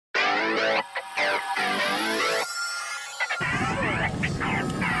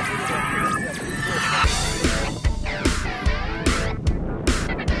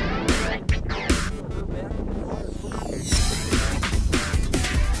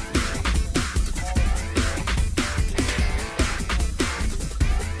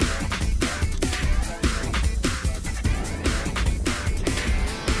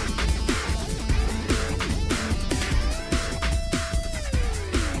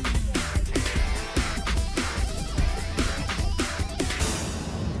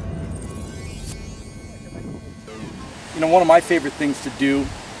You know, one of my favorite things to do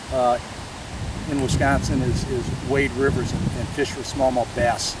in Wisconsin is wade rivers and fish for smallmouth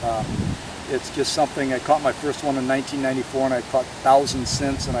bass. It's just something. I caught my first one in 1994, and I've caught thousands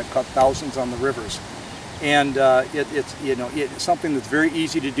since, and I've caught thousands on the rivers. And it's something that's very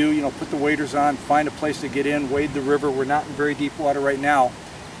easy to do. You know, put the waders on, find a place to get in, wade the river. We're not in very deep water right now.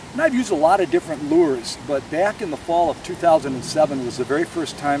 And I've used a lot of different lures, but back in the fall of 2007 was the very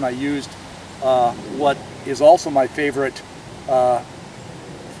first time I used what is also my favorite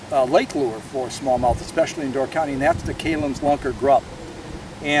lake lure for smallmouth, especially in Door County, and that's the Kalin's Lunker Grub.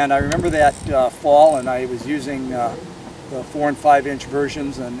 And I remember that fall, and I was using the 4- and 5-inch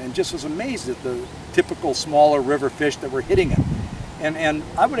versions, and just was amazed at the typical smaller river fish that were hitting it. And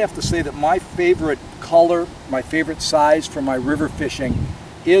I would have to say that my favorite color, my favorite size for my river fishing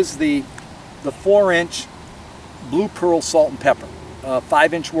is the 4-inch blue pearl salt and pepper.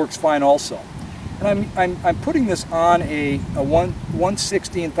 5-inch works fine also. And I'm putting this on a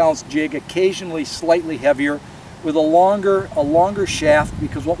 1/16 ounce jig, occasionally slightly heavier, with a longer shaft,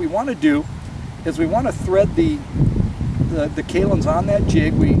 because what we want to do is we want to thread the Kalins on that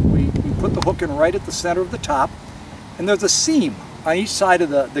jig. We put the hook in right at the center of the top, and there's a seam on each side of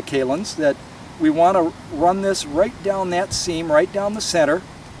the Kalins that we want to run this right down that seam, right down the center,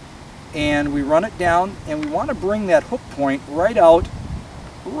 and we run it down, and we want to bring that hook point right out,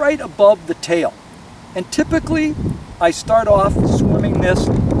 right above the tail. And typically I start off swimming this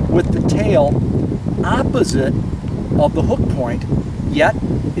with the tail opposite of the hook point, yet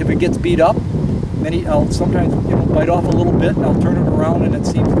if it gets beat up, I'll sometimes bite off a little bit, and I'll turn it around, and it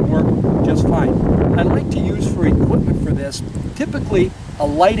seems to work just fine. I like to use for equipment for this typically a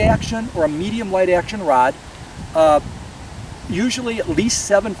light action or a medium light action rod, usually at least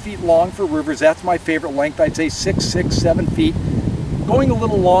 7 feet long for rivers. That's my favorite length. I'd say 6, 7 feet. Going a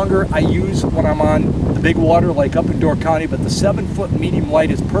little longer I use when I'm on the big water, like up in Door County, but the 7-foot medium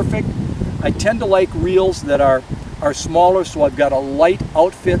light is perfect. I tend to like reels that are smaller, so I've got a light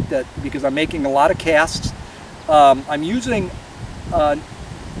outfit because I'm making a lot of casts. I'm using the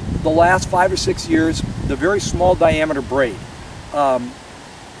last 5 or 6 years the very small diameter braid.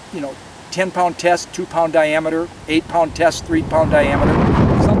 10-pound test, 2-pound diameter, 8-pound test, 3-pound diameter,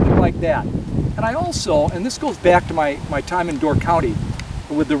 something like that. And I also, and this goes back to my time in Door County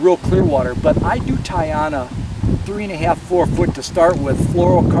with the real clear water, but I do tie on a 3.5, 4 foot to start with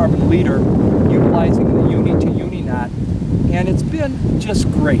fluorocarbon leader, utilizing the uni to uni knot, and it's been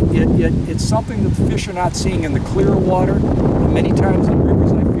just great. It's something that the fish are not seeing in the clear water. And many times the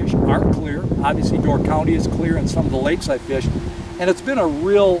rivers I fish aren't clear. Obviously Door County is clear, and some of the lakes I fish, and it's been a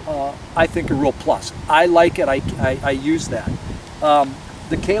real, I think, a real plus. I like it. I use that.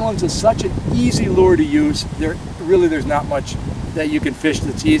 The Kalins is such an easy lure to use. There's not much that you can fish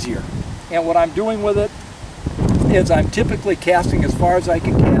that's easier. And what I'm doing with it is I'm typically casting as far as I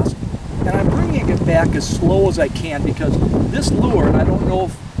can cast, and I'm bringing it back as slow as I can, because this lure, and I don't know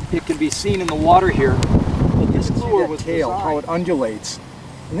if it can be seen in the water here, but this lure with tail, how it undulates,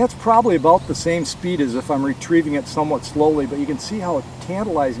 and that's probably about the same speed as if I'm retrieving it somewhat slowly, but you can see how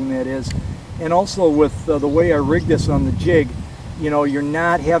tantalizing that is. And also with the way I rig this on the jig, you're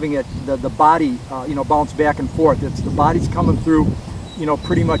not having it, the body, bounce back and forth. It's the body's coming through,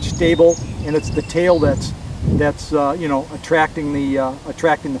 pretty much stable, and it's the tail that's attracting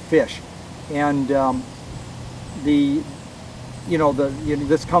the fish. And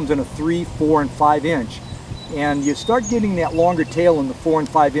this comes in a 3, 4, and 5-inch, and you start getting that longer tail in the 4 and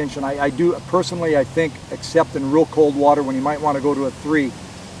 5-inch. And I do personally, I think, except in real cold water when you might want to go to a 3,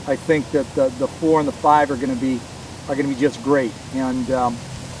 I think that the 4 and the 5 are going to be just great. And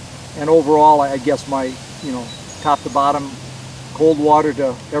overall, I guess my top to bottom, cold water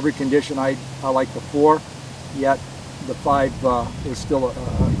to every condition, I like the 4, yet the 5 is still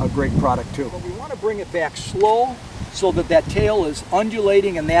a great product too. But we want to bring it back slow so that tail is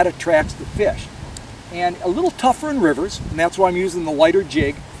undulating, and that attracts the fish. And a little tougher in rivers, and that's why I'm using the lighter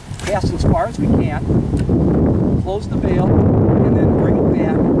jig. Cast as far as we can, close the bail, and then bring it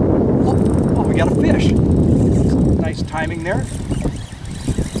back. Oh, we got a fish. Nice timing there.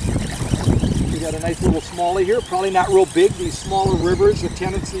 got a nice little smallie here, probably not real big. These smaller rivers, the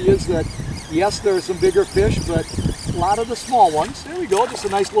tendency is that, yes, there are some bigger fish, but a lot of the small ones. There we go, just a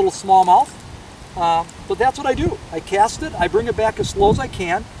nice little smallmouth. But that's what I do. I cast it, I bring it back as slow as I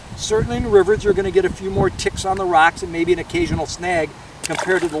can. Certainly in rivers, you're going to get a few more ticks on the rocks and maybe an occasional snag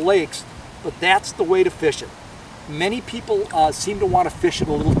compared to the lakes, but that's the way to fish it. Many people seem to want to fish it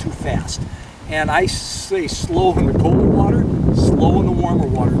a little too fast. And I say slow in the colder water, slow in the warmer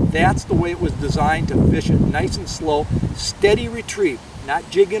water. That's the way it was designed, to fish it nice and slow, steady retrieve, not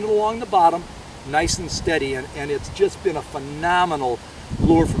jigging it along the bottom, nice and steady. And it's just been a phenomenal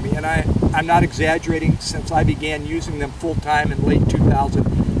lure for me. And I'm not exaggerating, since I began using them full time in late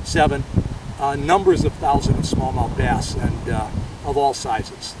 2007, numbers of thousands of smallmouth bass, and of all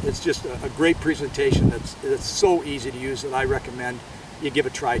sizes. It's just a great presentation that's so easy to use that I recommend you give a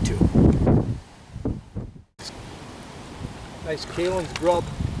try to. Nice Kalin's Grub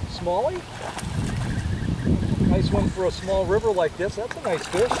smallie. Nice one for a small river like this. That's a nice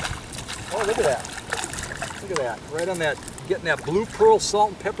fish. Oh, look at that. Look at that. Right on that, getting that blue pearl salt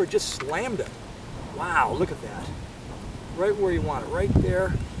and pepper, just slammed it. Wow, look at that. Right where you want it, right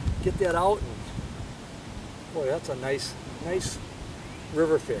there. Get that out, and boy, that's a nice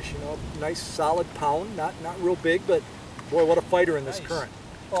river fish. You know, nice solid pound, not real big, but boy, what a fighter in this current.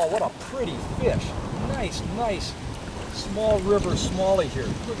 Oh, what a pretty fish. Nice small river smallie here.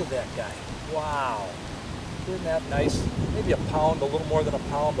 Look at that guy. Wow. Isn't that nice? Maybe a pound, a little more than a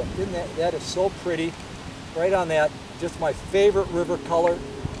pound, but isn't that is so pretty. Right on that, just my favorite river color.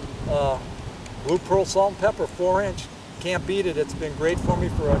 Blue pearl salt and pepper, 4-inch. Can't beat it. It's been great for me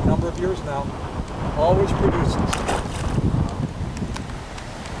for a number of years now. Always produces.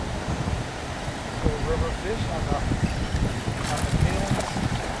 Little river fish on the Kalin.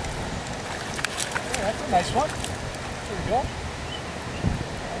 Yeah, that's a nice one. There we go.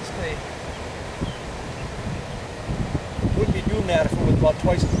 Nice. Wouldn't be doing that if it was about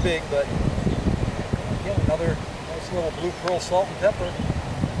twice as big, but again, another nice little blue pearl salt and pepper.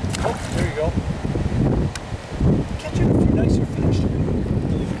 Oh, there you go. Catching a few nicer fish.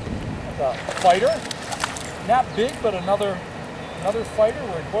 A fighter, not big, but another fighter.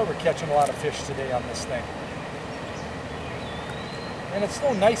 Boy, we're catching a lot of fish today on this thing. And it's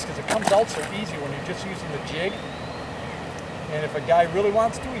so nice because it comes out so easy when you're just using the jig. And if a guy really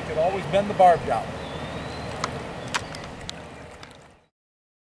wants to, he could always bend the barb down.